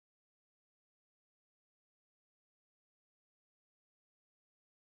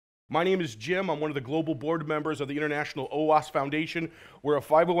My name is Jim. I'm one of the global board members of the International OWASP Foundation. We're a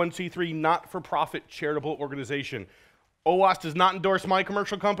 501c3 not-for-profit charitable organization. OWASP does not endorse my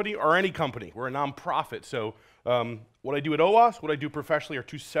commercial company or any company. We're a nonprofit. So what I do at OWASP, what I do professionally are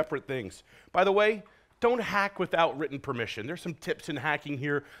two separate things. By the way, don't hack without written permission. There's some tips in hacking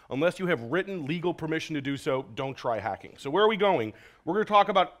here. Unless you have written legal permission to do so, don't try hacking. So where are we going? We're going to talk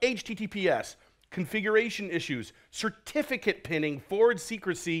about HTTPS, configuration issues, certificate pinning, forward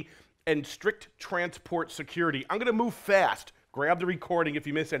secrecy, and strict transport security. I'm going to move fast. Grab the recording if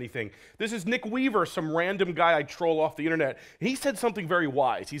you miss anything. This is Nick Weaver, some random guy I troll off the internet. He said something very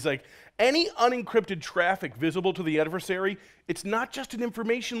wise. He's like, any unencrypted traffic visible to the adversary, it's not just an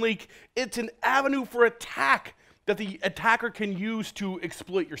information leak, it's an avenue for attack that the attacker can use to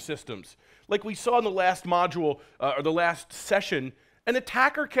exploit your systems. Like we saw in the last module, or the last session, an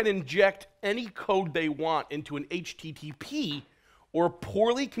attacker can inject any code they want into an HTTP or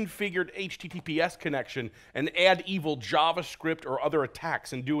poorly configured HTTPS connection and add evil JavaScript or other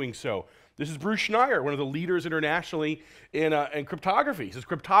attacks in doing so. This is Bruce Schneier, one of the leaders internationally in cryptography. He says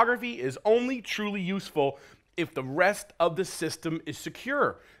cryptography is only truly useful if the rest of the system is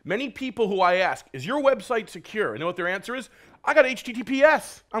secure. Many people who I ask, is your website secure? You know what their answer is? I got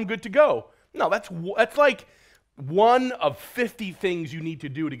HTTPS, I'm good to go. No, that's like one of 50 things you need to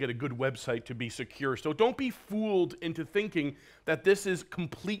do to get a good website to be secure. So don't be fooled into thinking that this is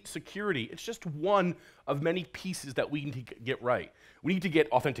complete security. It's just one of many pieces that we need to get right. We need to get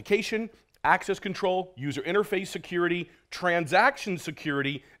authentication, access control, user interface security, transaction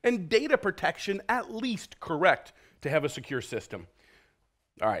security, and data protection at least correct to have a secure system.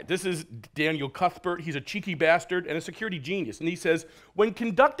 All right, this is Daniel Cuthbert. He's a cheeky bastard and a security genius. And he says, when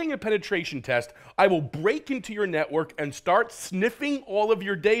conducting a penetration test, I will break into your network and start sniffing all of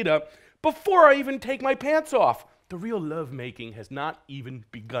your data before I even take my pants off. The real lovemaking has not even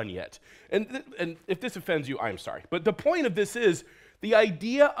begun yet. And if this offends you, I'm sorry. But the point of this is the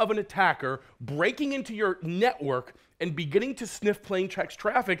idea of an attacker breaking into your network and beginning to sniff plain text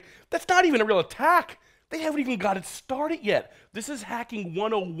traffic, that's not even a real attack. They haven't even got it started yet. This is hacking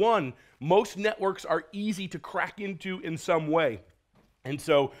 101. Most networks are easy to crack into in some way. And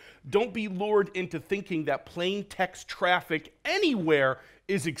so don't be lured into thinking that plain text traffic anywhere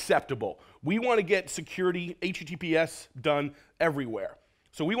is acceptable. We want to get security, HTTPS, done everywhere.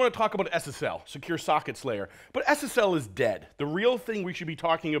 So we want to talk about SSL, Secure Sockets Layer. But SSL is dead. The real thing we should be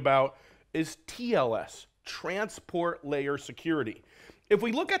talking about is TLS, Transport Layer Security. If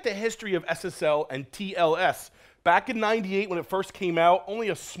we look at the history of SSL and TLS, back in '98 when it first came out, only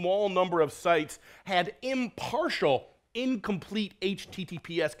a small number of sites had impartial, incomplete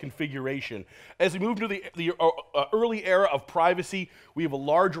HTTPS configuration. As we move into the early era of privacy, we have a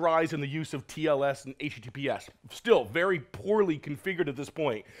large rise in the use of TLS and HTTPS. Still very poorly configured at this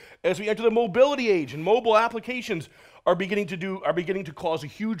point. As we enter the mobility age and mobile applications are beginning to cause a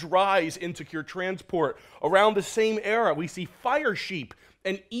huge rise in secure transport. Around the same era, we see Firesheep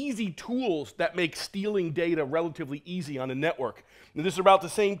and easy tools that make stealing data relatively easy on a network. And this is about the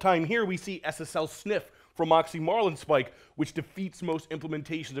same time here we see SSL sniff from Marlinspike, which defeats most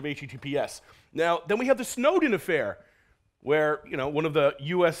implementations of HTTPS. Now, then we have the Snowden affair, where one of the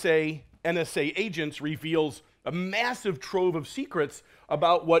USA NSA agents reveals a massive trove of secrets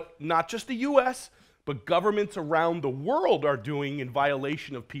about what not just the US, but governments around the world are doing in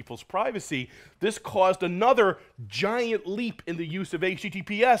violation of people's privacy. This caused another giant leap in the use of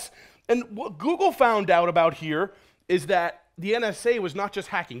HTTPS. And what Google found out about here is that the NSA was not just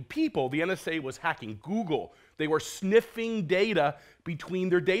hacking people, the NSA was hacking Google. They were sniffing data between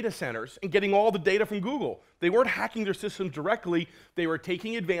their data centers and getting all the data from Google. They weren't hacking their systems directly, they were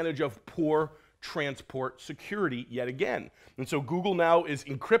taking advantage of poor transport security yet again. And so Google now is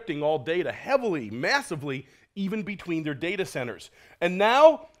encrypting all data heavily, massively, even between their data centers. And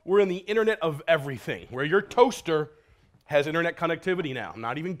now we're in the Internet of Everything, where your toaster has internet connectivity now. I'm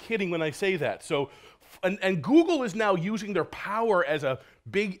not even kidding when I say that. So, and Google is now using their power as a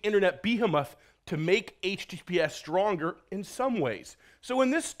big internet behemoth to make HTTPS stronger in some ways. So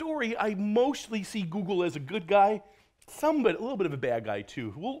in this story, I mostly see Google as a good guy, a little bit of a bad guy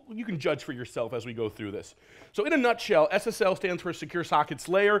too. Well, you can judge for yourself as we go through this. So in a nutshell, SSL stands for Secure Sockets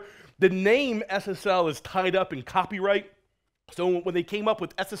Layer. The name SSL is tied up in copyright. So when they came up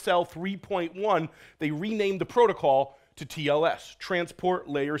with SSL 3.1, they renamed the protocol to TLS, Transport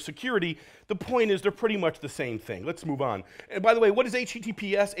Layer Security. The point is they're pretty much the same thing. Let's move on. And by the way, what is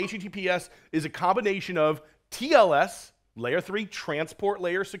HTTPS? HTTPS is a combination of TLS, Layer 3, Transport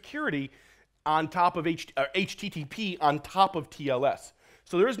Layer Security, on top of HTTP on top of TLS.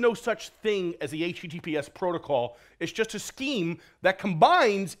 So there is no such thing as the HTTPS protocol. It's just a scheme that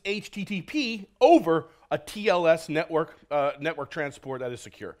combines HTTP over a TLS network transport that is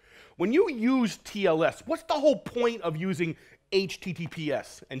secure. When you use TLS, what's the whole point of using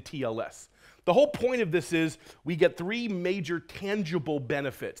HTTPS and TLS? The whole point of this is we get three major tangible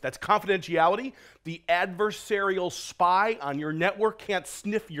benefits. That's confidentiality. The adversarial spy on your network can't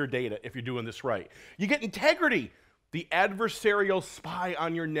sniff your data if you're doing this right. You get integrity. The adversarial spy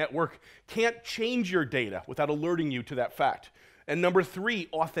on your network can't change your data without alerting you to that fact. And number three,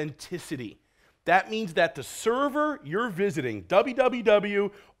 authenticity. That means that the server you're visiting,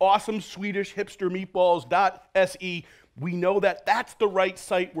 www.awesomeswedishhipstermeatballs.se, we know that that's the right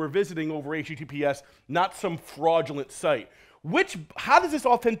site we're visiting over HTTPS, not some fraudulent site. How does this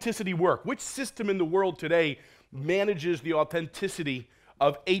authenticity work? Which system in the world today manages the authenticity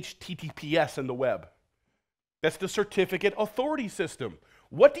of HTTPS in the web? That's the certificate authority system.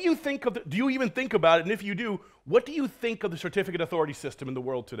 What do you think of do you even think about it? And if you do, what do you think of the certificate authority system in the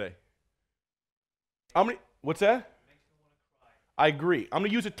world today? What's that? I agree. I'm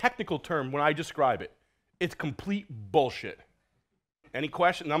going to use a technical term when I describe it. It's complete bullshit. Any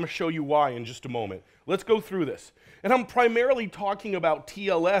questions? I'm going to show you why in just a moment. Let's go through this. And I'm primarily talking about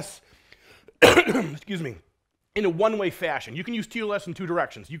TLS, excuse me, in a one-way fashion. You can use TLS in two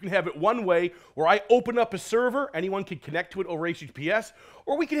directions. You can have it one way where I open up a server, anyone can connect to it over HTTPS,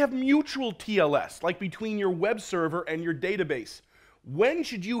 or we can have mutual TLS, like between your web server and your database. When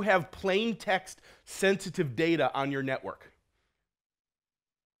should you have plain text sensitive data on your network?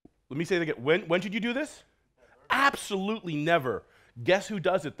 Let me say it again. When should you do this? Absolutely never. Guess who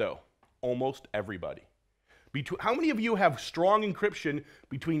does it though? Almost everybody. How many of you have strong encryption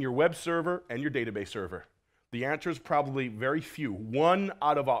between your web server and your database server? The answer is probably very few. One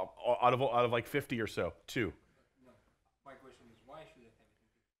out of like 50 or so. Two. No. My question is, why should I have it?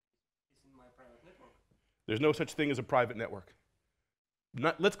 It's in my private network. There's no such thing as a private network.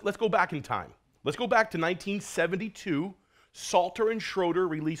 Let's go back in time. Let's go back to 1972. Salter and Schroeder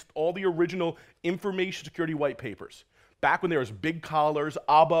released all the original information security white papers. Back when there was big collars,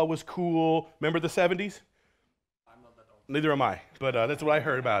 ABBA was cool. Remember the 70s? I'm not that old. Neither am I, but that's what I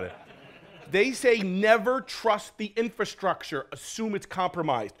heard about it. They say never trust the infrastructure, assume it's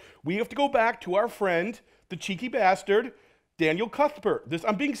compromised. We have to go back to our friend, the cheeky bastard, Daniel Cuthbert.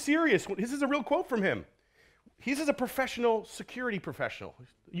 I'm being serious. This is a real quote from him. He's a professional security professional.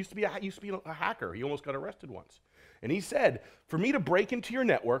 He used to be a hacker. He almost got arrested once. And he said, for me to break into your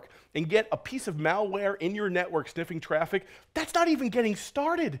network and get a piece of malware in your network sniffing traffic, that's not even getting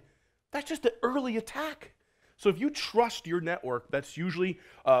started. That's just an early attack. So if you trust your network, that's usually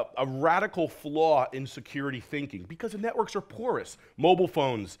a radical flaw in security thinking because the networks are porous. Mobile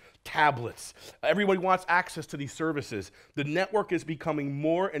phones, tablets, everybody wants access to these services. The network is becoming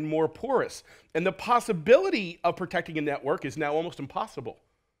more and more porous. And the possibility of protecting a network is now almost impossible.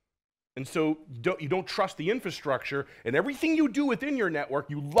 And so you don't trust the infrastructure, and everything you do within your network,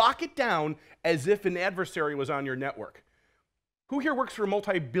 you lock it down as if an adversary was on your network. Who here works for a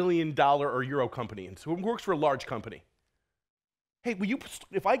multi-billion-dollar or euro company? And so who works for a large company? Hey,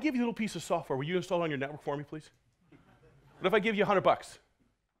 if I give you a little piece of software, will you install it on your network for me, please? What if I give you $100? What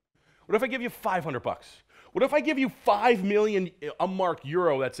if I give you $500? What if I give you 5 million unmarked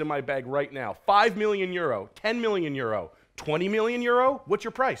euro that's in my bag right now? 5 million euro, 10 million euro, 20 million euro? What's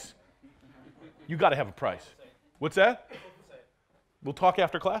your price? You got to have a price. What's that? We'll talk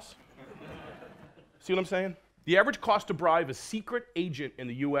after class. See what I'm saying? The average cost to bribe a secret agent in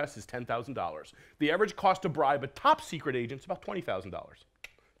the US is $10,000. The average cost to bribe a top secret agent is about $20,000.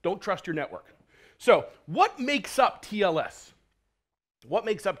 Don't trust your network. So, what makes up TLS? What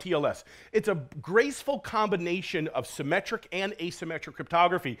makes up TLS? It's a graceful combination of symmetric and asymmetric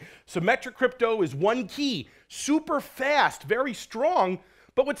cryptography. Symmetric crypto is one key, super fast, very strong.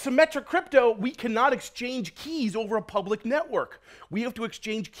 But with symmetric crypto, we cannot exchange keys over a public network. We have to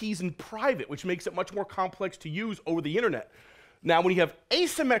exchange keys in private, which makes it much more complex to use over the internet. Now, when you have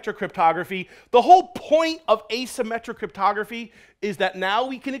asymmetric cryptography, the whole point of asymmetric cryptography is that now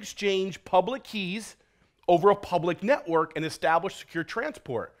we can exchange public keys over a public network and establish secure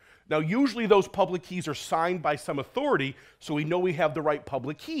transport. Now, usually those public keys are signed by some authority, so we know we have the right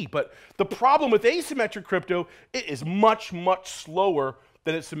public key. But the problem with asymmetric crypto, it is much, much slower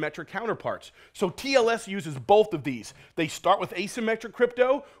than its symmetric counterparts. So TLS uses both of these. They start with asymmetric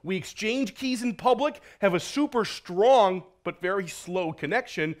crypto, we exchange keys in public, have a super strong but very slow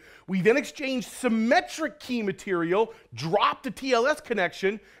connection. We then exchange symmetric key material, drop the TLS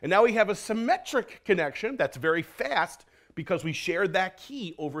connection, and now we have a symmetric connection that's very fast because we shared that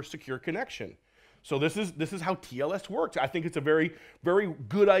key over a secure connection. So this is how TLS works. I think it's a very, very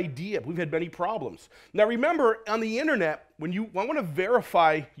good idea. We've had many problems. Now remember, on the internet, when I want to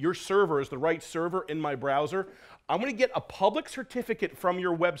verify your server is the right server in my browser, I'm going to get a public certificate from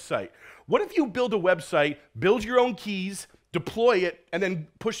your website. What if you build a website, build your own keys, deploy it, and then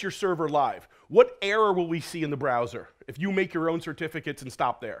push your server live? What error will we see in the browser if you make your own certificates and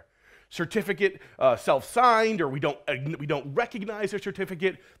stop there? Certificate self-signed, or we don't recognize a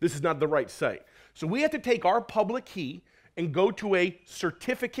certificate. This is not the right site. So we have to take our public key and go to a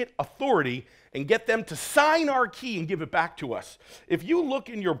certificate authority and get them to sign our key and give it back to us. If you look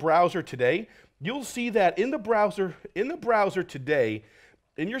in your browser today, you'll see that in the browser today,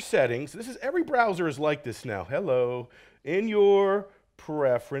 in your settings, every browser is like this now. Hello. In your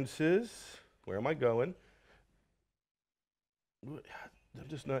preferences, where am I going?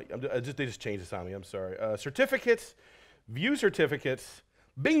 They just changed this on me, I'm sorry. Certificates, view certificates,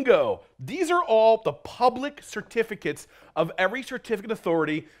 bingo. These are all the public certificates of every certificate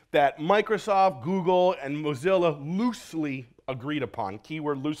authority that Microsoft, Google, and Mozilla loosely agreed upon,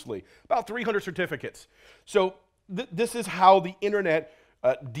 keyword loosely. About 300 certificates. So this is how the internet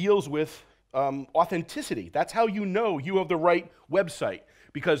deals with authenticity. That's how you know you have the right website.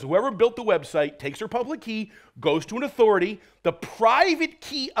 Because whoever built the website takes their public key, goes to an authority, the private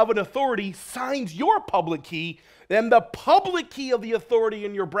key of an authority signs your public key, then the public key of the authority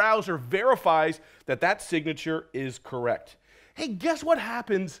in your browser verifies that that signature is correct. Hey, guess what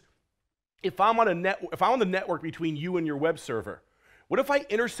happens if I'm on the network between you and your web server? What if I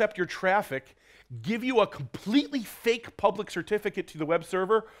intercept your traffic, give you a completely fake public certificate to the web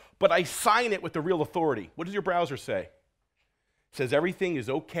server, but I sign it with the real authority? What does your browser say? It says everything is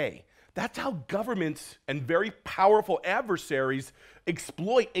okay. That's how governments and very powerful adversaries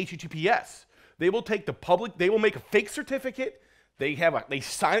exploit HTTPS. They will take they will make a fake certificate, they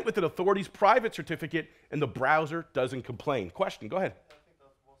sign it with an authority's private certificate, and the browser doesn't complain. Question, go ahead. I think that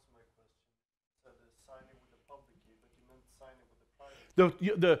was my question. It said signing with the public key, but you meant signing with the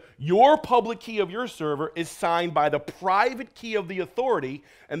private. Your public key of your server is signed by the private key of the authority,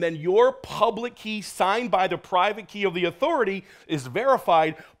 and then your public key signed by the private key of the authority is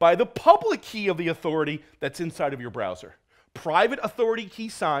verified by the public key of the authority that's inside of your browser. Private authority key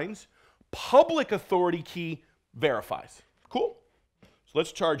signs, public authority key verifies. Cool? So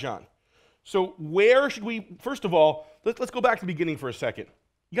let's charge on. So where should we, first of all, let's go back to the beginning for a second.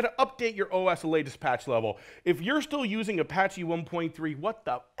 You got to update your OS to latest patch level. If you're still using Apache 1.3, what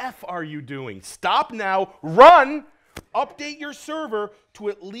the F are you doing? Stop now, run, update your server to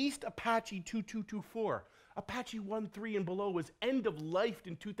at least Apache 2224. Apache 1.3 and below was end of life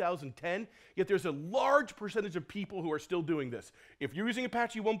in 2010, yet there's a large percentage of people who are still doing this. If you're using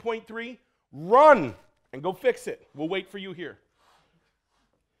Apache 1.3, run and go fix it. We'll wait for you here.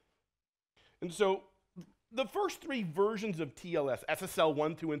 And so the first three versions of TLS, SSL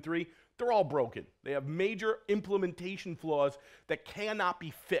 1, 2, and 3, they're all broken. They have major implementation flaws that cannot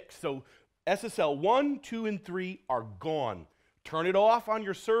be fixed. So SSL 1, 2, and 3 are gone. Turn it off on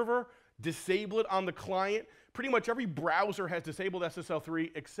your server, disable it on the client. Pretty much every browser has disabled SSL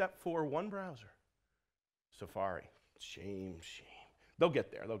 3 except for one browser, Safari. Shame, shame. They'll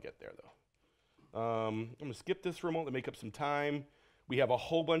get there though. I'm gonna skip this for a moment to make up some time. We have a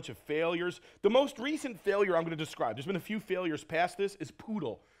whole bunch of failures. The most recent failure I'm going to describe, there's been a few failures past this, is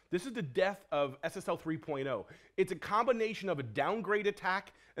Poodle. This is the death of SSL 3.0. It's a combination of a downgrade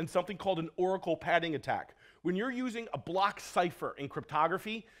attack and something called an Oracle padding attack. When you're using a block cipher in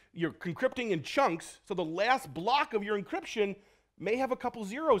cryptography, you're encrypting in chunks, so the last block of your encryption may have a couple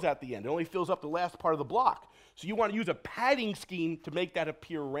zeros at the end. It only fills up the last part of the block. So you want to use a padding scheme to make that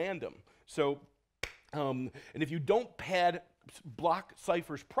appear random. So, and if you don't pad block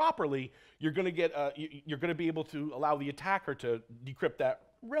ciphers properly, you're going to get you're going to be able to allow the attacker to decrypt that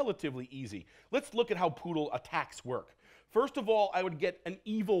relatively easy. Let's look at how Poodle attacks work. First of all, I would get an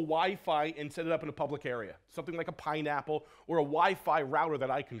evil Wi-Fi and set it up in a public area, something like a Pineapple or a Wi-Fi router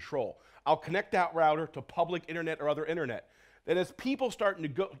that I control. I'll connect that router to public internet or other internet. Then as people start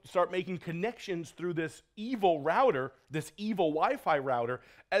making connections through this evil router, this evil Wi-Fi router,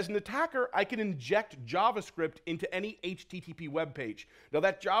 as an attacker, I can inject JavaScript into any HTTP web page. Now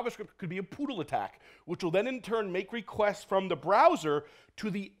that JavaScript could be a Poodle attack, which will then in turn make requests from the browser to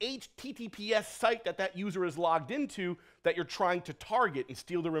the HTTPS site that that user is logged into that you're trying to target and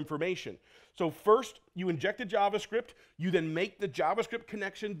steal their information. So first, you inject the JavaScript, you then make the JavaScript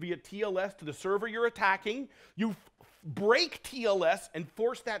connection via TLS to the server you're attacking, you break TLS and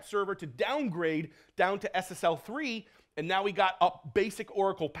force that server to downgrade down to SSL 3, and now we got a basic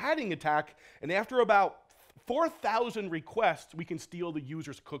Oracle padding attack, and after about 4,000 requests, we can steal the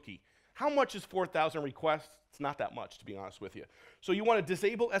user's cookie. How much is 4,000 requests? It's not that much, to be honest with you. So you want to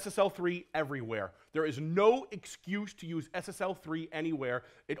disable SSL3 everywhere. There is no excuse to use SSL3 anywhere.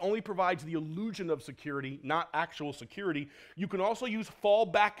 It only provides the illusion of security, not actual security. You can also use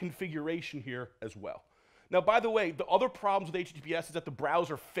fallback configuration here as well. Now, by the way, the other problems with HTTPS is that the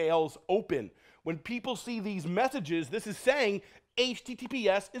browser fails open. When people see these messages, this is saying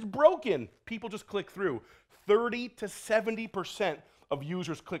HTTPS is broken. People just click through. 30 to 70% of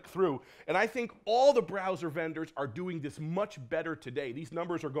users click through. And I think all the browser vendors are doing this much better today. These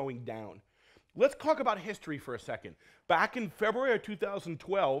numbers are going down. Let's talk about history for a second. Back in February of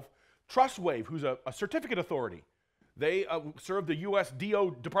 2012, TrustWave, who's a certificate authority, they serve the US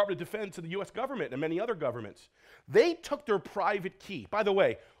Department of Defense and the US government and many other governments. They took their private key. By the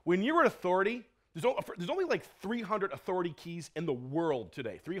way, when you're an authority, there's only like 300 authority keys in the world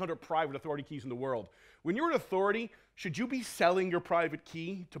today, 300 private authority keys in the world. When you're an authority, should you be selling your private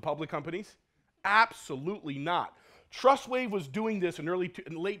key to public companies? Absolutely not. TrustWave was doing this in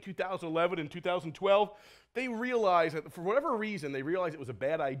late 2011 and 2012. They realized that for whatever reason, they realized it was a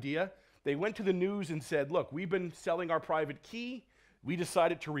bad idea. They went to the news and said, look, we've been selling our private key. We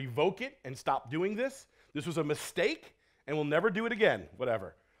decided to revoke it and stop doing this. This was a mistake, and we'll never do it again,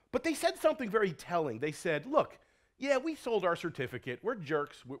 whatever. But they said something very telling. They said, look, yeah, we sold our certificate. We're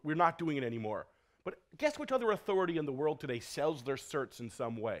jerks. We're not doing it anymore. But guess which other authority in the world today sells their certs in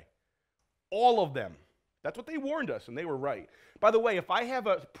some way? All of them. That's what they warned us, and they were right. By the way, if I have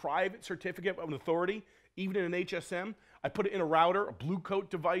a private certificate of an authority, even in an HSM, I put it in a router, a Blue Coat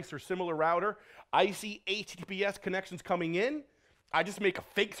device or similar router. I see HTTPS connections coming in. I just make a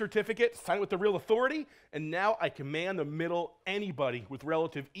fake certificate, sign it with the real authority, and now I can man the middle anybody with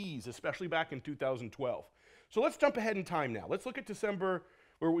relative ease, especially back in 2012. So let's jump ahead in time now. Let's look at December,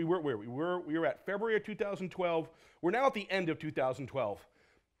 we were at February of 2012. We're now at the end of 2012.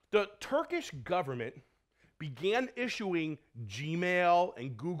 The Turkish government began issuing Gmail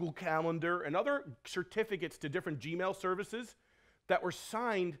and Google Calendar and other certificates to different Gmail services that were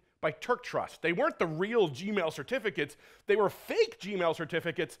signed by Turk Trust. They weren't the real Gmail certificates. They were fake Gmail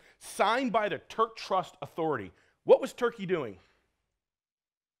certificates signed by the Turk Trust Authority. What was Turkey doing?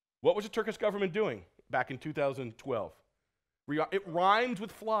 What was the Turkish government doing back in 2012? It rhymes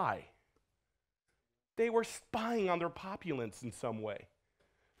with fly. They were spying on their populace in some way.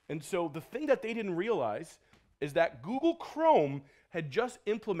 And so the thing that they didn't realize is that Google Chrome had just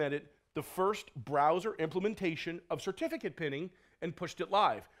implemented the first browser implementation of certificate pinning and pushed it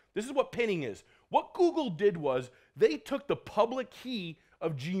live. This is what pinning is. What Google did was they took the public key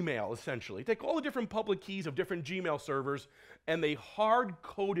of Gmail, essentially. Take all the different public keys of different Gmail servers, and they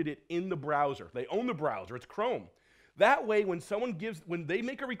hard-coded it in the browser. They own the browser. It's Chrome. That way, when they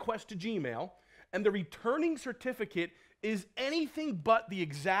make a request to Gmail, and the returning certificate is anything but the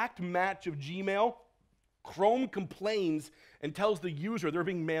exact match of Gmail, Chrome complains and tells the user they're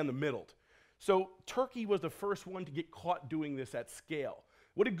being man-the-middled. So Turkey was the first one to get caught doing this at scale.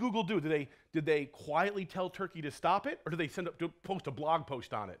 What did Google do? Did they quietly tell Turkey to stop it, or did they post a blog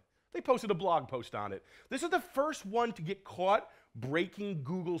post on it? They posted a blog post on it. This is the first one to get caught breaking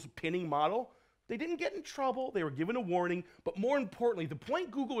Google's pinning model. They didn't get in trouble. They were given a warning. But more importantly, the point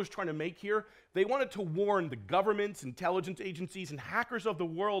Google was trying to make here, they wanted to warn the governments, intelligence agencies, and hackers of the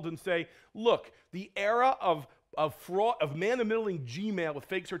world and say, look, the era of fraud, of man-the-middling Gmail with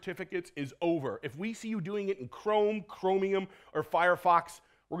fake certificates is over. If we see you doing it in Chrome, Chromium, or Firefox,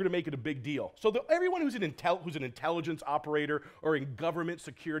 we're going to make it a big deal. So everyone who's an intelligence operator or in government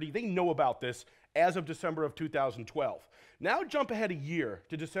security, they know about this as of December of 2012. Now jump ahead a year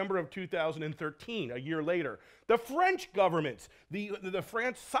to December of 2013, a year later. The French government, the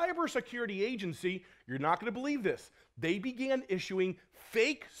France Cybersecurity Agency, you're not going to believe this, they began issuing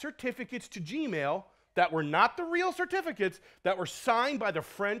fake certificates to Gmail that were not the real certificates that were signed by the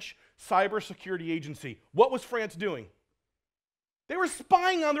French Cybersecurity Agency. What was France doing? They were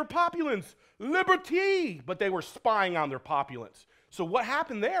spying on their populace. Liberty! But they were spying on their populace. So what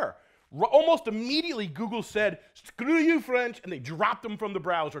happened there? Almost immediately, Google said, screw you, French, and they dropped them from the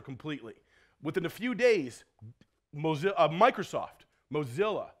browser completely. Within a few days, Microsoft,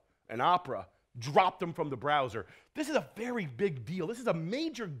 Mozilla, and Opera dropped them from the browser. This is a very big deal. This is a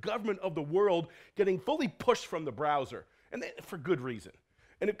major government of the world getting fully pushed from the browser, and for good reason.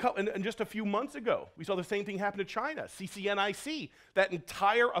 And just a few months ago, we saw the same thing happen to China. CCNIC, that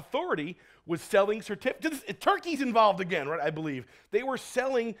entire authority was selling certificates. Turkey's involved again, right, I believe. They were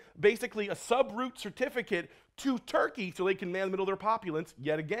selling basically a sub-root certificate to Turkey so they can man the middle of their populace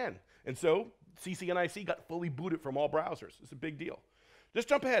yet again. And so CCNIC got fully booted from all browsers. It's a big deal. Just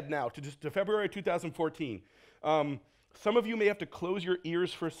jump ahead now to February 2014. Some of you may have to close your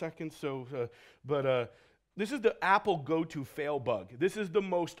ears for a second, but this is the Apple go-to fail bug. This is the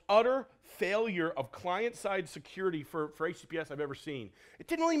most utter failure of client-side security for HTTPS I've ever seen. It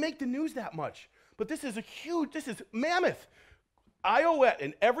didn't really make the news that much, but this is this is mammoth. iOS,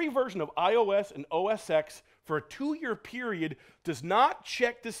 and every version of iOS and OS X for a 2-year period does not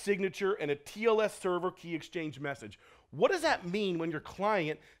check the signature and a TLS server key exchange message. What does that mean when your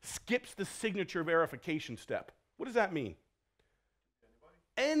client skips the signature verification step? What does that mean?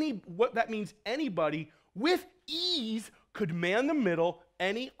 What that means, anybody with ease could man the middle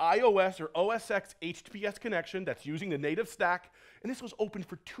any iOS or OS X HTTPS connection that's using the native stack, and this was open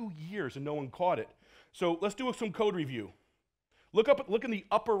for 2 years and no one caught it. So let's do some code review. Look in the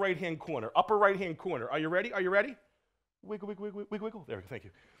upper right-hand corner. Upper right-hand corner. Are you ready? Are you ready? Wiggle, wiggle, wiggle, wiggle, wiggle. There we go. Thank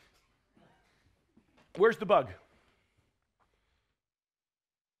you. Where's the bug?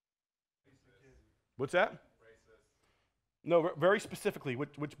 What's that? No, very specifically,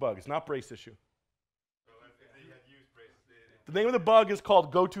 which bug? It's not brace issue. The name of the bug is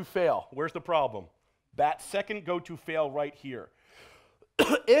called go to fail. Where's the problem? That second go to fail right here.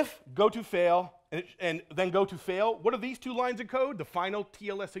 If go to fail and then go to fail, what are these 2 lines of code? The final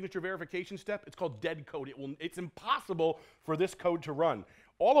TLS signature verification step. It's called dead code. It's impossible for this code to run.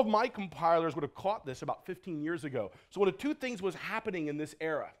 All of my compilers would have caught this about 15 years ago. So one of 2 things was happening in this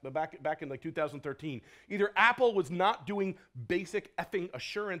era, back in like 2013. Either Apple was not doing basic effing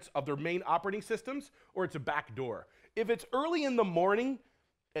assurance of their main operating systems, or it's a backdoor. If it's early in the morning,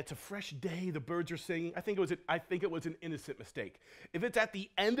 it's a fresh day, the birds are singing, I think it was an innocent mistake. If it's at the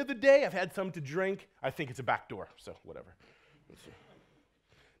end of the day, I've had some to drink, I think it's a backdoor, so whatever.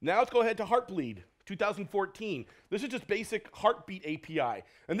 Now let's go ahead to Heartbleed, 2014. This is just basic heartbeat API.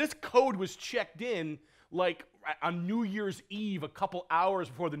 And this code was checked in like on New Year's Eve, a couple hours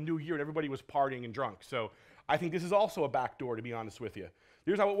before the new year, and everybody was partying and drunk. So I think this is also a backdoor, to be honest with you.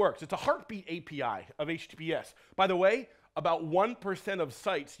 Here's how it works. It's a heartbeat API of HTTPS. By the way, about 1% of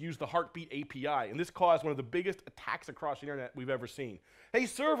sites use the heartbeat API, and this caused one of the biggest attacks across the internet we've ever seen. Hey,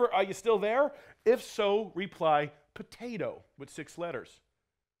 server, are you still there? If so, reply potato with 6 letters.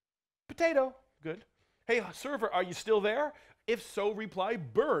 Potato, good. Hey, server, are you still there? If so, reply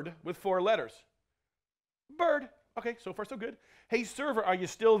bird with 4 letters. Bird. Okay, so far so good. Hey, server, are you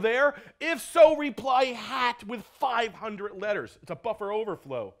still there? If so, reply hat with 500 letters. It's a buffer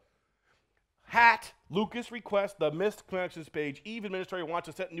overflow. Hat, Lucas request, the missed connections page, Eve administrator wants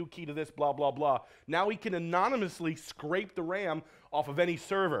to set new key to this, blah, blah, blah. Now we can anonymously scrape the RAM off of any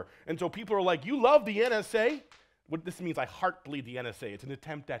server. And so people are like, you love the NSA? What this means, I heartbleed the NSA. It's an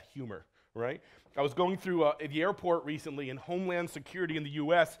attempt at humor, right? I was going through the airport recently in Homeland Security in the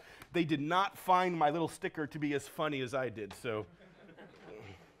US. They did not find my little sticker to be as funny as I did, so.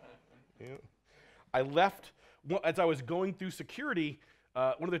 Yeah. I left, as I was going through security,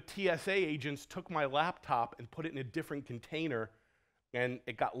 one of the TSA agents took my laptop and put it in a different container, and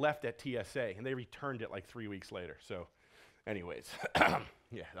it got left at TSA, and they returned it like 3 weeks later. So anyways,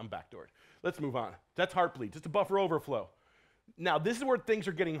 yeah, I'm backdoored. Let's move on. That's Heartbleed, just a buffer overflow. Now, this is where things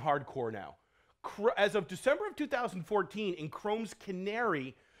are getting hardcore now. As of December of 2014, in Chrome's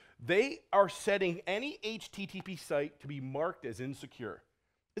Canary, they are setting any HTTP site to be marked as insecure.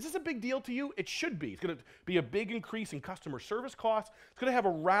 Is this a big deal to you? It should be. It's going to be a big increase in customer service costs. It's going to have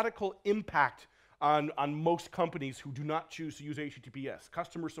a radical impact on most companies who do not choose to use HTTPS.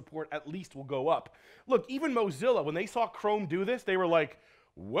 Customer support at least will go up. Look, even Mozilla, when they saw Chrome do this, they were like,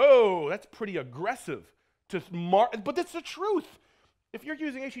 whoa, that's pretty aggressive. But that's the truth. If you're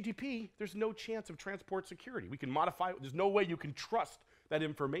using HTTP, there's no chance of transport security. We can modify it. There's no way you can trust that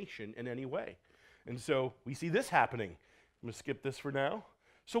information in any way. And so we see this happening. I'm going to skip this for now.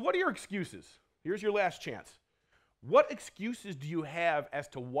 So what are your excuses? Here's your last chance. What excuses do you have as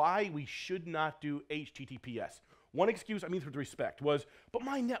to why we should not do HTTPS? One excuse, I mean with respect, was, but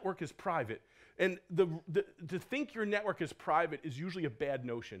my network is private. And to think your network is private is usually a bad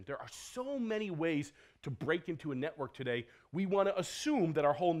notion. There are so many ways to break into a network today, we want to assume that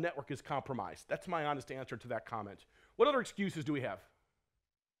our whole network is compromised. That's my honest answer to that comment. What other excuses do we have?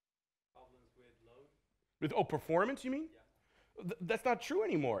 Problems with load. Performance, you mean? Yeah. That's not true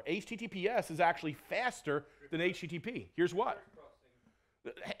anymore. HTTPS is actually faster than HTTP. Here's why.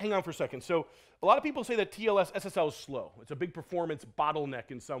 Hang on for a second. So a lot of people say that TLS SSL is slow. It's a big performance bottleneck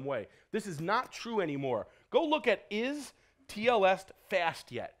in some way. This is not true anymore. Go look at is TLS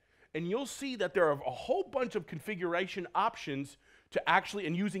fast yet? And you'll see that there are a whole bunch of configuration options to actually,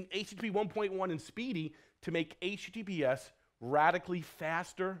 and using HTTP 1.1 and Speedy to make HTTPS radically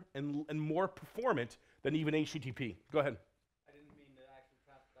faster and more performant than even HTTP. Go ahead. I didn't mean the actual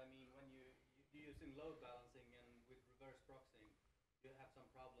transport. I mean when you're using load balancing and with reverse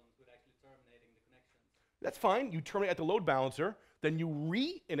That's fine. You terminate at the load balancer, then you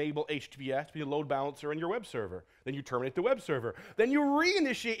re-enable HTTPS to be a load balancer in your web server. Then you terminate the web server. Then you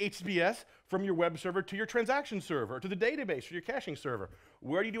reinitiate HTTPS from your web server to your transaction server, to the database or your caching server.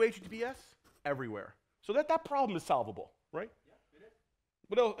 Where do you do HTTPS? Everywhere. So that problem is solvable, right? Yeah, it is.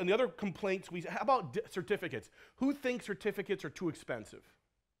 What else? And the other complaints how about certificates? Who thinks certificates are too expensive?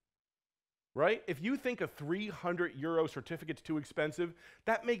 Right? If you think a 300 euro certificate's too expensive,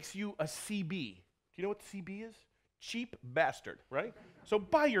 that makes you a CB. Do you know what CB is? Cheap bastard, right? So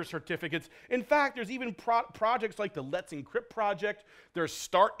buy your certificates. In fact, there's even projects like the Let's Encrypt project. There's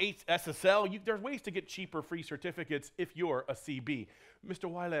Start SSL. There's ways to get cheaper free certificates if you're a CB.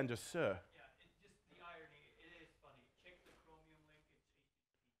 Mr. Weilander, sir. Yeah, it's just the irony. It is funny. Check the Chromium link.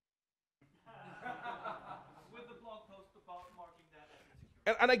 It's HTTP. With the blog post about marking that as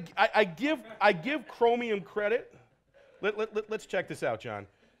insecure. And I give Chromium credit. Let's check this out, John.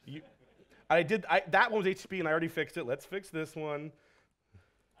 That one was HTTP and I already fixed it. Let's fix this one.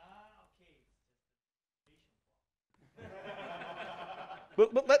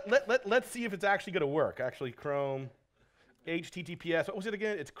 Okay. But let's see if it's actually going to work. Actually, Chrome, HTTPS. What was it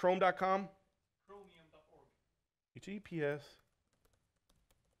again? It's chrome.com? Chromium.org. HTTPS.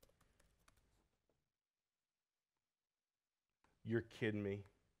 You're kidding me.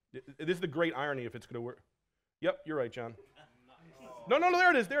 This is the great irony if it's going to work. Yep, you're right, John. No, there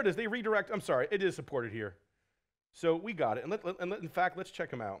it is. There it is. They redirect. I'm sorry. It is supported here. So we got it. And in fact, let's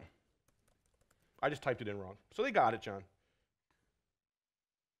check them out. I just typed it in wrong. So they got it, John.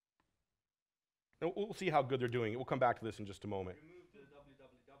 And we'll see how good they're doing it. We'll come back to this in just a moment. Remove the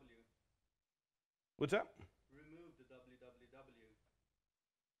www. What's that? Remove the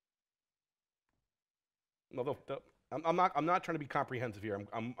www. No, I'm not trying to be comprehensive here.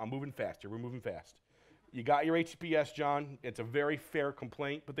 I'm moving faster. We're moving fast. You got your HTTPS, John. It's a very fair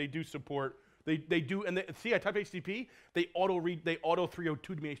complaint, but they do support. They do, and see, I type HTTP. They auto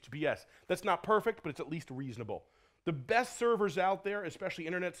 302 to me HTTPS. That's not perfect, but it's at least reasonable. The best servers out there, especially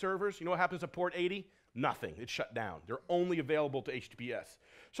internet servers, you know what happens at port 80? Nothing. It's shut down. They're only available to HTTPS.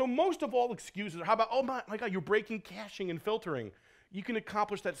 So most of all excuses are, how about, oh my God, you're breaking caching and filtering. You can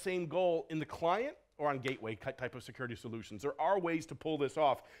accomplish that same goal in the client or on gateway type of security solutions. There are ways to pull this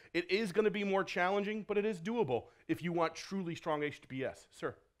off. It is going to be more challenging, but it is doable if you want truly strong HTTPS.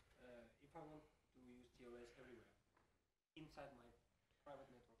 Sir? If I want to use TLS everywhere, inside my private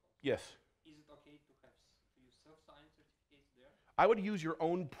network also, Yes. is it okay to use self-signed certificates there? I would use your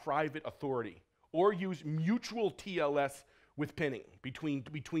own private authority or use mutual TLS with pinning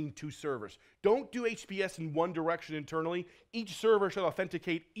between two servers. Don't do HTTPS in one direction internally. Each server should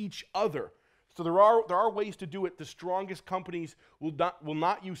authenticate each other. So there are ways to do it. The strongest companies will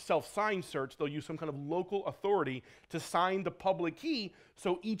not use self-signed certs. They'll use some kind of local authority to sign the public key,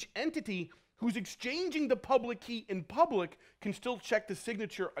 so each entity who's exchanging the public key in public can still check the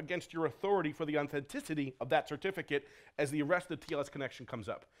signature against your authority for the authenticity of that certificate as the rest of the TLS connection comes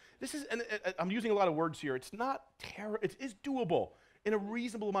up. This is, and I'm using a lot of words here. It's not it is doable in a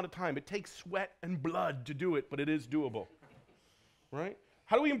reasonable amount of time. It takes sweat and blood to do it, but it is doable, right?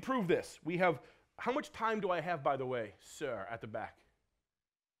 How do we improve this? We have, how much time do I have, by the way, sir, at the back?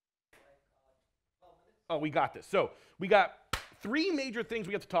 Oh, we got this. So we got three major things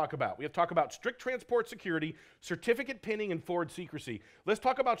we have to talk about. We have to talk about strict transport security, certificate pinning, and forward secrecy. Let's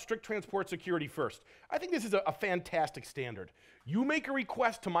talk about strict transport security first. I think this is a fantastic standard. You make a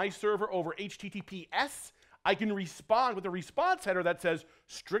request to my server over HTTPS, I can respond with a response header that says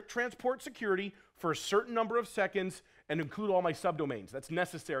strict transport security for a certain number of seconds and include all my subdomains. That's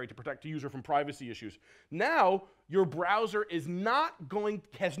necessary to protect the user from privacy issues. Now, your browser has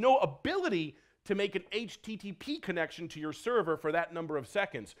no ability to make an HTTP connection to your server for that number of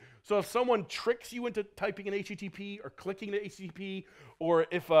seconds. So if someone tricks you into typing an HTTP or clicking the HTTP, or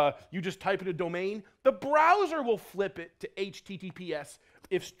if you just type in a domain, the browser will flip it to HTTPS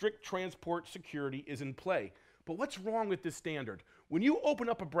if strict transport security is in play. But what's wrong with this standard? When you open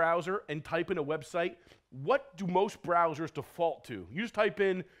up a browser and type in a website, what do most browsers default to? You just type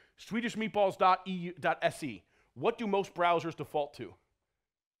in swedishmeatballs.se. What do most browsers default to?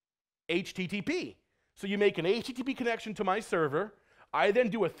 HTTP. So you make an HTTP connection to my server, I then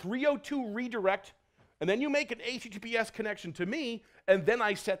do a 302 redirect, and then you make an HTTPS connection to me, and then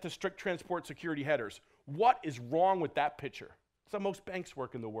I set the strict transport security headers. What is wrong with that picture? It's how most banks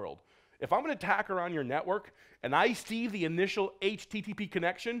work in the world. If I'm an attacker on your network, and I see the initial HTTP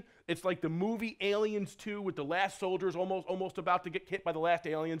connection, it's like the movie Aliens 2 with the last soldiers almost about to get hit by the last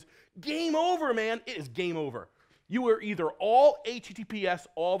aliens. Game over, man. It is game over. You are either all HTTPS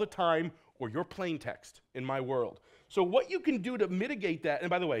all the time, or you're plain text in my world. So what you can do to mitigate that, and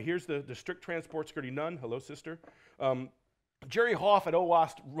by the way, here's the strict transport security none. Hello, sister. Jerry Hoff at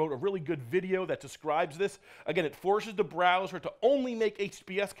OWASP wrote a really good video that describes this. Again, it forces the browser to only make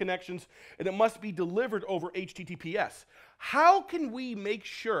HTTPS connections, and it must be delivered over HTTPS. How can we make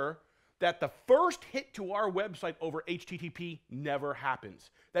sure that the first hit to our website over HTTP never happens?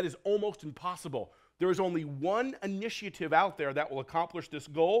 That is almost impossible. There is only one initiative out there that will accomplish this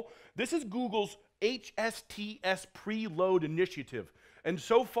goal. This is Google's HSTS preload initiative. And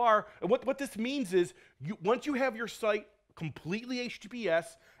so far, what this means is, once you have your site completely HTTPS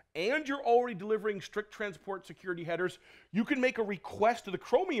and you're already delivering strict transport security headers, you can make a request to the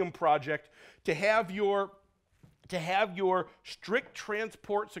Chromium project to have your strict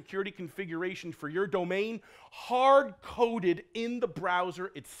transport security configuration for your domain hard-coded in the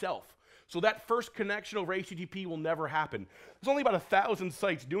browser itself. So that first connection over HTTP will never happen. There's only about 1,000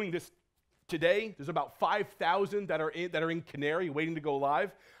 sites doing this today. There's about 5,000 that are in Canary waiting to go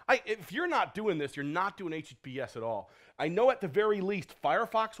live. If you're not doing this, you're not doing HTTPS at all. I know at the very least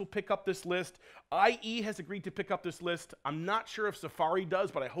Firefox will pick up this list. IE has agreed to pick up this list. I'm not sure if Safari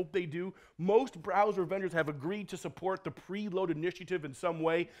does, but I hope they do. Most browser vendors have agreed to support the preload initiative in some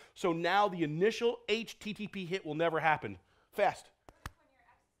way. So now the initial HTTP hit will never happen. Fast.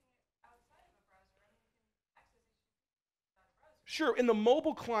 Sure, in the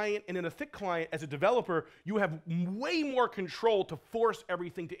mobile client and in a thick client, as a developer, you have way more control to force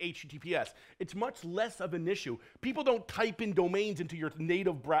everything to HTTPS. It's much less of an issue. People don't type in domains into your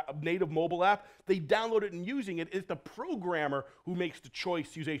native mobile app. They download it and using it. It's the programmer who makes the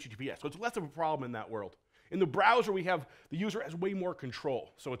choice to use HTTPS. So it's less of a problem in that world. In the browser, the user has way more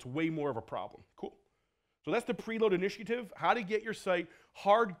control, so it's way more of a problem. Cool. So that's the preload initiative, how to get your site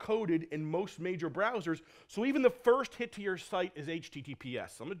hard-coded in most major browsers, so even the first hit to your site is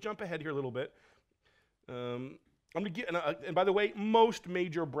HTTPS. I'm going to jump ahead here a little bit. I'm going to get, and by the way, most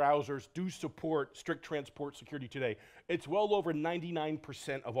major browsers do support strict transport security today. It's well over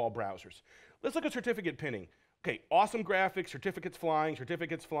 99% of all browsers. Let's look at certificate pinning. Okay, awesome graphics, certificates flying,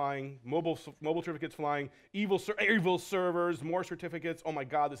 mobile certificates flying, evil servers, more certificates. Oh my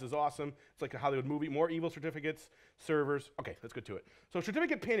God, this is awesome. It's like a Hollywood movie, more evil certificates, servers. Okay, let's get to it. So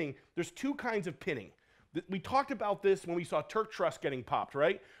certificate pinning, there's two kinds of pinning. We talked about this when we saw Turk Trust getting popped,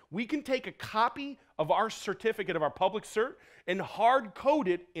 right? We can take a copy of our certificate of our public cert and hard code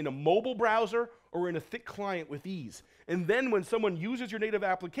it in a mobile browser or in a thick client with ease. And then when someone uses your native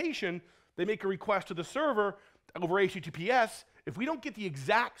application, they make a request to the server over HTTPS. If we don't get the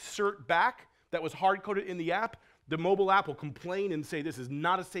exact cert back that was hard-coded in the app, the mobile app will complain and say this is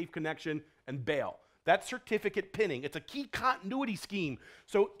not a safe connection and bail. That's certificate pinning. It's a key continuity scheme.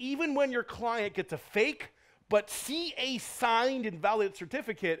 So even when your client gets a fake but CA signed and validated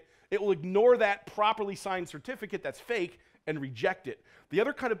certificate, it will ignore that properly signed certificate that's fake and reject it. The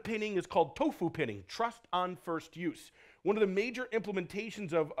other kind of pinning is called tofu pinning, trust on first use. One of the major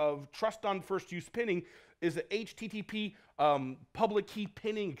implementations of trust on first use pinning is the HTTP public key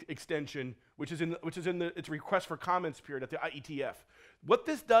pinning extension, which is in its request for comments period at the IETF. What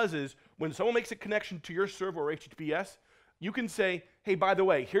this does is when someone makes a connection to your server or HTTPS, you can say, hey, by the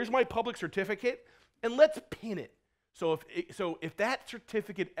way, here's my public certificate, and let's pin it. So if that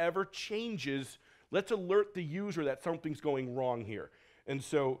certificate ever changes, let's alert the user that something's going wrong here. And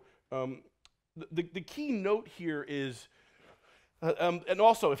so the key note here is, and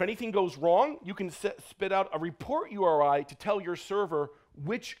also, if anything goes wrong, you can spit out a report URI to tell your server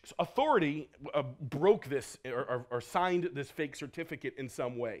which authority broke this or signed this fake certificate in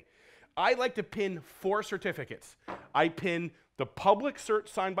some way. I like to pin 4 certificates. I pin the public cert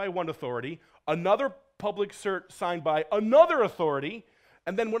signed by one authority, another public cert signed by another authority,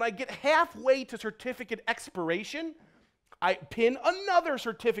 and then when I get halfway to certificate expiration, I pin another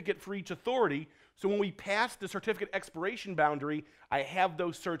certificate for each authority. So when we pass the certificate expiration boundary, I have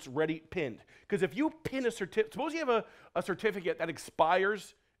those certs ready pinned. Because if you pin a certificate, suppose you have a certificate that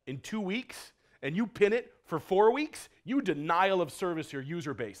expires in 2 weeks, and you pin it for 4 weeks, you denial of service your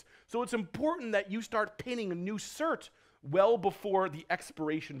user base. So it's important that you start pinning a new cert well before the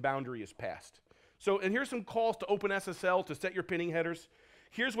expiration boundary is passed. So, and here's some calls to OpenSSL to set your pinning headers.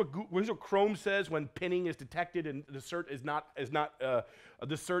 Here's what Chrome says when pinning is detected and the cert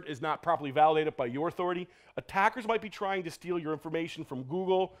is not properly validated by your authority. Attackers might be trying to steal your information from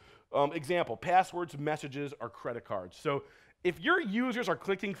Google. Example: passwords, messages, or credit cards. So if your users are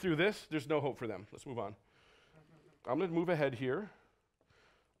clicking through this, there's no hope for them. Let's move on. I'm going to move ahead here.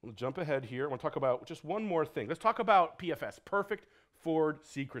 I'm going to jump ahead here. I want to talk about just one more thing. Let's talk about PFS, perfect forward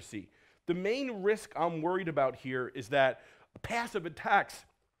secrecy. The main risk I'm worried about here is that passive attacks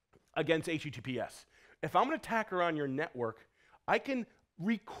against HTTPS. If I'm an attacker on your network, I can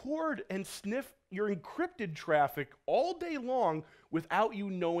record and sniff your encrypted traffic all day long without you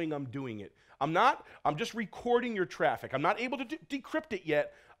knowing I'm doing it. I'm just recording your traffic. I'm not able to decrypt it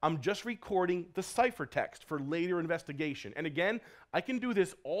yet. I'm just recording the ciphertext for later investigation. And again, I can do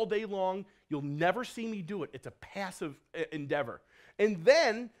this all day long. You'll never see me do it. It's a passive endeavor. And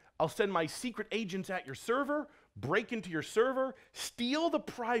then I'll send my secret agents at your server, break into your server, steal the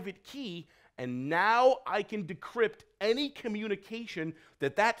private key, and now I can decrypt any communication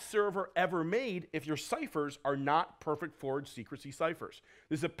that server ever made if your ciphers are not perfect forward secrecy ciphers.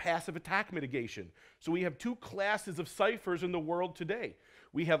 This is a passive attack mitigation. So we have two classes of ciphers in the world today.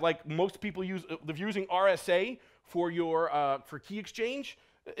 We have, like most people use, if you're using RSA for your for key exchange,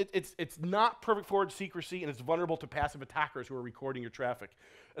 it's not perfect forward secrecy, and it's vulnerable to passive attackers who are recording your traffic.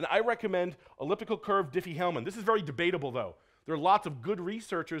 And I recommend elliptical curve Diffie-Hellman. This is very debatable, though. There are lots of good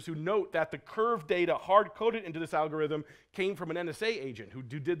researchers who note that the curve data hard-coded into this algorithm came from an NSA agent who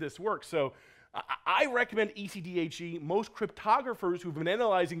did this work. So I recommend ECDHE. Most cryptographers who've been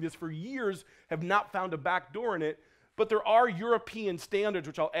analyzing this for years have not found a backdoor in it, but there are European standards,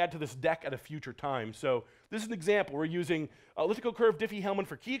 which I'll add to this deck at a future time. So this is an example. We're using elliptical curve Diffie-Hellman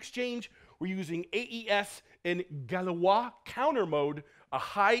for key exchange. We're using AES in Galois counter mode, a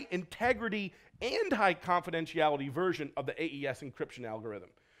high integrity and high confidentiality version of the AES encryption algorithm.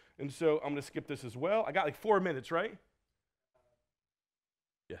 And so I'm going to skip this as well. I got like 4 minutes, right?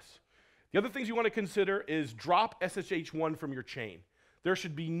 Yes. The other things you want to consider is drop SSH1 from your chain. There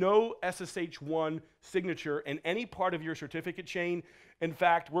should be no SSH1 signature in any part of your certificate chain. In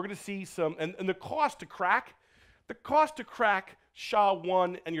fact, we're going to see some, and the cost to crack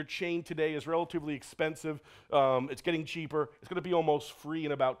SHA-1 and your chain today is relatively expensive. It's getting cheaper. It's going to be almost free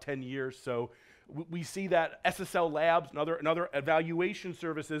in about 10 years. So we see that SSL Labs and other evaluation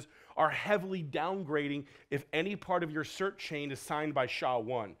services are heavily downgrading if any part of your cert chain is signed by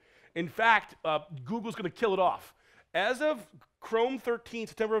SHA-1. In fact, Google's going to kill it off. As of Chrome 13,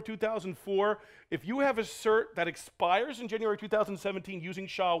 September of 2004, if you have a cert that expires in January 2017 using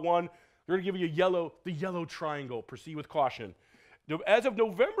SHA-1, they're going to give you the yellow triangle. Proceed with caution. As of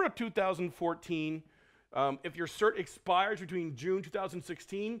November of 2014, if your cert expires between June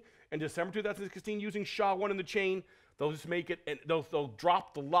 2016 and December 2016 using SHA-1 in the chain, they'll just make it, and they'll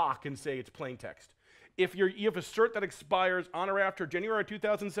drop the lock and say it's plain text. If you have a cert that expires on or after January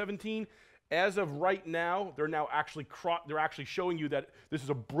 2017, as of right now, they're actually showing you that this is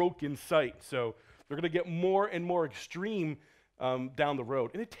a broken site. So they're going to get more and more extreme down the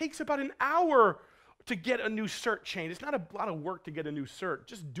road. And it takes about an hour to get a new cert chain. It's not a lot of work to get a new cert.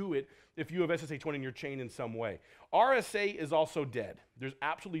 Just do it if you have SSH1 in your chain in some way. RSA is also dead. There's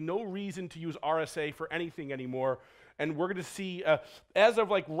absolutely no reason to use RSA for anything anymore. And we're going to see, as of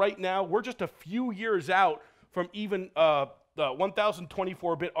like right now, we're just a few years out from even the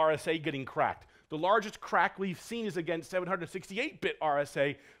 1024-bit RSA getting cracked. The largest crack we've seen is against 768-bit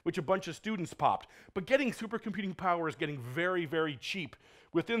RSA, which a bunch of students popped. But getting supercomputing power is getting very, very cheap.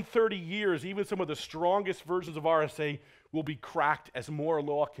 Within 30 years, even some of the strongest versions of RSA will be cracked as more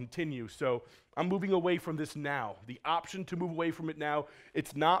law continues. So I'm moving away from this now. The option to move away from it now,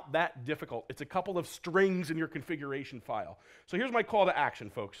 it's not that difficult. It's a couple of strings in your configuration file. So here's my call to action,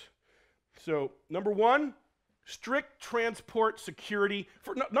 folks. So number one, strict transport security.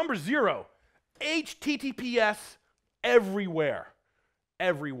 For number 0, HTTPS everywhere.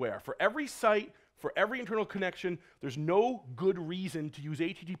 Everywhere. For every site, for every internal connection, there's no good reason to use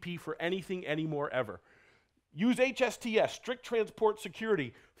HTTP for anything anymore ever. Use HSTS, strict transport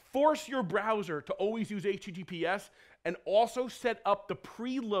security. Force your browser to always use HTTPS, and also set up the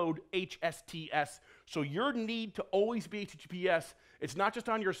preload HSTS, so your need to always be HTTPS, it's not just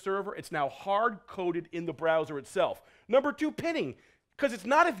on your server, it's now hard-coded in the browser itself. Number 2, pinning, because it's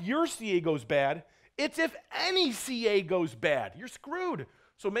not if your CA goes bad, it's if any CA goes bad. You're screwed.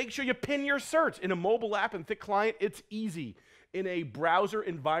 So make sure you pin your certs. In a mobile app and thick client, it's easy. In a browser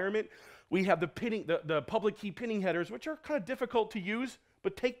environment, we have the pinning, the public key pinning headers, which are kind of difficult to use,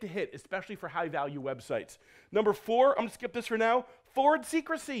 but take the hit, especially for high-value websites. Number 4, I'm going to skip this for now, forward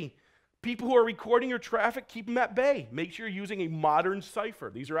secrecy. People who are recording your traffic, keep them at bay. Make sure you're using a modern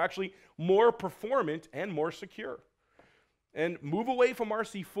cipher. These are actually more performant and more secure. And move away from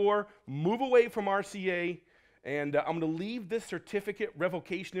RC4, move away from RCA, and I'm going to leave this certificate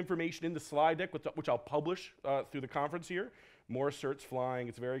revocation information in the slide deck, which I'll publish through the conference here. More certs flying.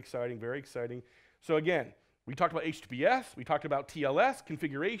 It's very exciting, very exciting. So again, we talked about HTTPS. We talked about TLS,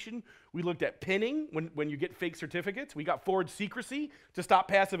 configuration. We looked at pinning when you get fake certificates. We got forward secrecy to stop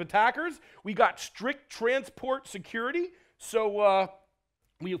passive attackers. We got strict transport security. So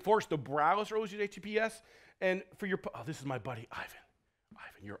We force the browser to use HTTPS. And for your, oh, this is my buddy, Ivan.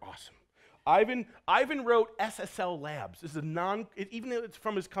 Ivan, you're awesome. Ivan wrote SSL Labs. This is a even though it's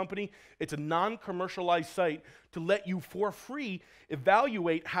from his company, it's a non-commercialized site to let you, for free,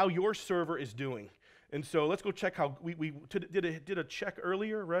 evaluate how your server is doing. And so let's go check how, we did a check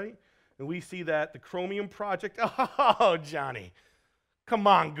earlier, right? And we see that the Chromium project, oh, Johnny, come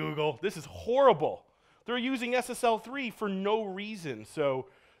on, Google. This is horrible. They're using SSL3 for no reason. So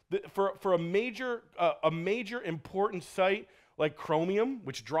for a major important site like Chromium,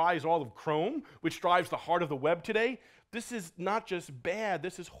 which drives all of Chrome, which drives the heart of the web today, this is not just bad,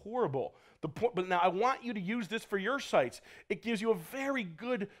 this is horrible. But now I want you to use this for your sites. It gives you a very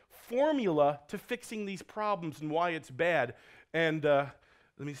good formula to fixing these problems and why it's bad. And let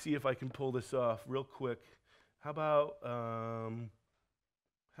me see if I can pull this off real quick. How about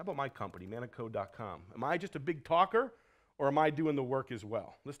my company, Manico.com? Am I just a big talker, or am I doing the work as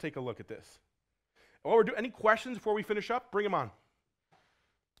well? Let's take a look at this. While we're doing, any questions before we finish up? Bring them on.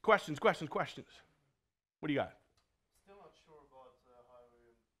 Questions. What do you got? Still not sure about how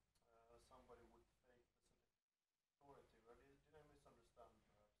somebody would fake the authority. Did I misunderstand perhaps?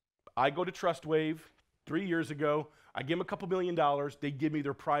 I go to TrustWave 3 years ago. I give them a couple $1 million. They give me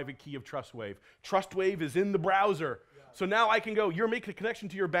their private key of TrustWave. TrustWave is in the browser. Yeah. So now I can go, you're making a connection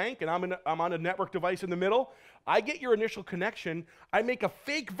to your bank, and I'm on a network device in the middle. I get your initial connection. I make a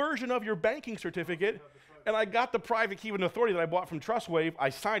fake version of your banking certificate, and I got the private key with an authority that I bought from TrustWave. I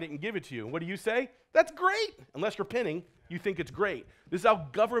sign it and give it to you. What do you say? That's great. Unless you're pinning, you think it's great. This is how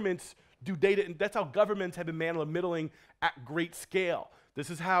governments do data, and that's how governments have been middling at great scale. This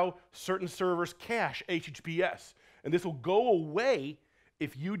is how certain servers cache HTTPS. And this will go away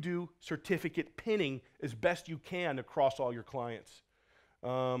if you do certificate pinning as best you can across all your clients.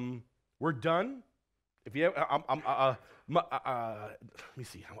 We're done. If you have, let me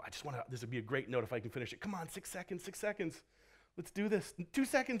see. I just want to. This would be a great note if I can finish it. Come on, 6 seconds. 6 seconds. Let's do this. 2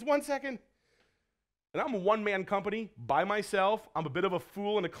 seconds. 1 second. And I'm a one-man company by myself. I'm a bit of a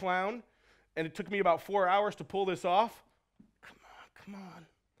fool and a clown, and it took me about 4 hours to pull this off. Come on.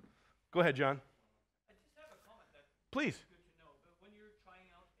 Go ahead, John. I just have a comment that Please. It's good to know. But when you're trying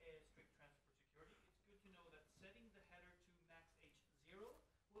out a strict transport security, it's good to know that setting the header to max H0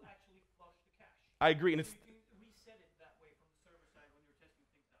 will actually flush the cache. I agree, and you can reset it that way from the server side when you're testing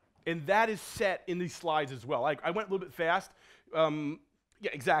things out. And that is set in these slides as well. I went a little bit fast. Yeah,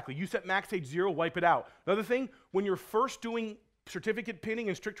 exactly. You set max H0, wipe it out. Another thing, when you're first doing certificate pinning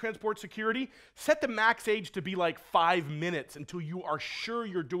and strict transport security, set the max age to be like 5 minutes until you are sure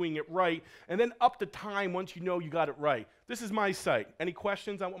you're doing it right, and then up the time once you know you got it right. This is my site. Any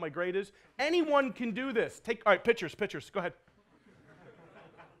questions on what my grade is? Anyone can do this. All right, pictures. Go ahead.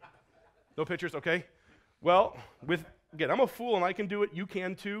 No pictures, okay. Well, again, I'm a fool and I can do it. You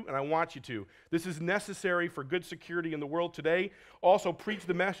can too, and I want you to. This is necessary for good security in the world today. Also, preach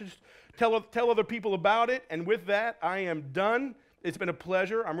the message. Tell other people about it. And with that, I am done. It's been a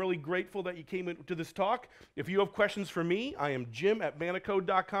pleasure. I'm really grateful that you came into this talk. If you have questions for me, I am Jim at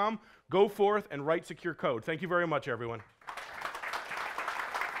manico.com. Go forth and write secure code. Thank you very much, everyone.